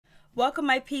Welcome,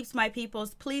 my peeps, my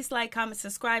peoples. Please like, comment,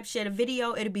 subscribe, share the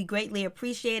video. It'll be greatly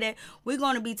appreciated. We're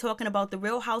going to be talking about The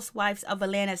Real Housewives of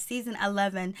Atlanta Season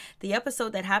 11, the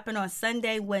episode that happened on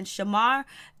Sunday when Shamari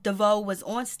Devoe was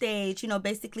on stage,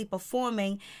 basically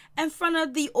performing in front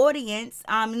of the audience.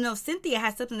 Cynthia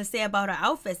had something to say about her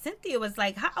outfit. Cynthia was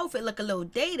like, her outfit look a little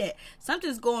dated.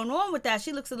 Something's going on with that.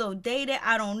 She looks a little dated.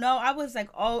 I don't know. I was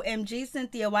like, OMG,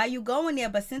 Cynthia, why you going there?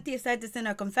 But Cynthia said this in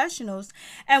her confessionals.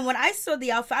 And when I saw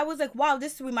the outfit, I was like, wow,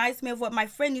 this reminds me of what my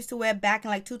friend used to wear back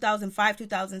in like 2005,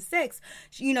 2006.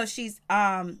 She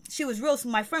was real.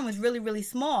 My friend was really, really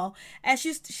small. And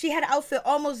she had an outfit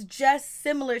almost just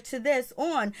similar to this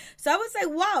on. So I was like,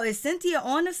 wow, is Cynthia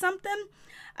on to something?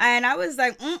 And I was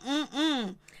like,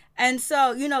 And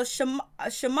so,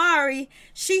 Shamari,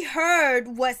 she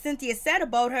heard what Cynthia said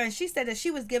about her, and she said that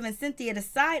she was giving Cynthia the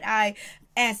side eye,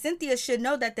 and Cynthia should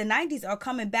know that the 90s are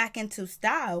coming back into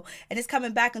style, and it's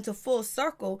coming back into full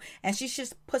circle, and she should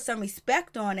put some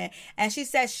respect on it. And she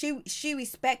said she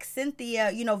respects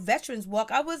Cynthia, veterans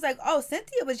walk. I was like, oh,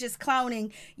 Cynthia was just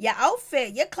clowning your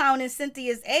outfit. You're clowning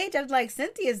Cynthia's age. I was like,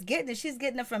 Cynthia's getting it. She's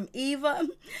getting it from Eva.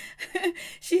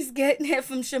 She's getting it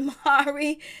from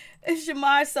Shamari.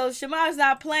 So Shamari's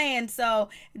not playing. So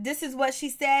this is what she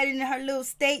said in her little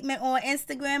statement on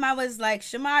Instagram. I was like,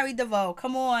 Shamari Devoe,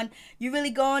 come on. You really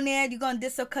going there? You going to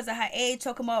diss her because of her age,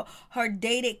 talking about her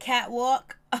dated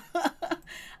catwalk?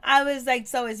 I was like,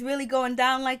 so it's really going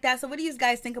down like that? So what do you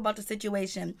guys think about the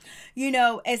situation?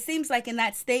 It seems like in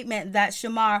that statement that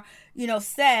Shamar,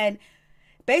 said,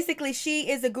 basically, she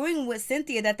is agreeing with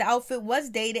Cynthia that the outfit was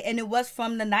dated and it was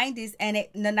from the 90s, and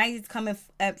the 90s coming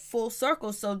at full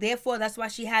circle. So therefore, that's why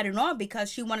she had it on,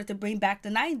 because she wanted to bring back the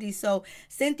 90s. So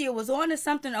Cynthia was on to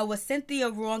something, or was Cynthia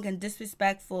wrong and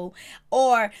disrespectful?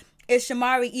 Or is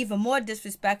Shamari even more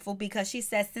disrespectful because she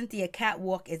says Cynthia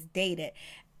catwalk is dated?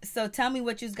 So tell me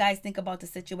what you guys think about the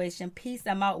situation. Peace.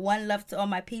 I'm out. One love to all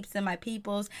my peeps and my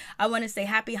peoples. I want to say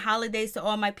happy holidays to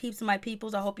all my peeps and my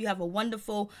peoples. I hope you have a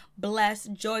wonderful,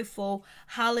 blessed, joyful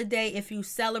holiday if you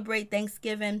celebrate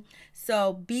Thanksgiving.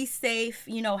 So be safe,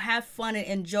 have fun and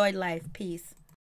enjoy life. Peace.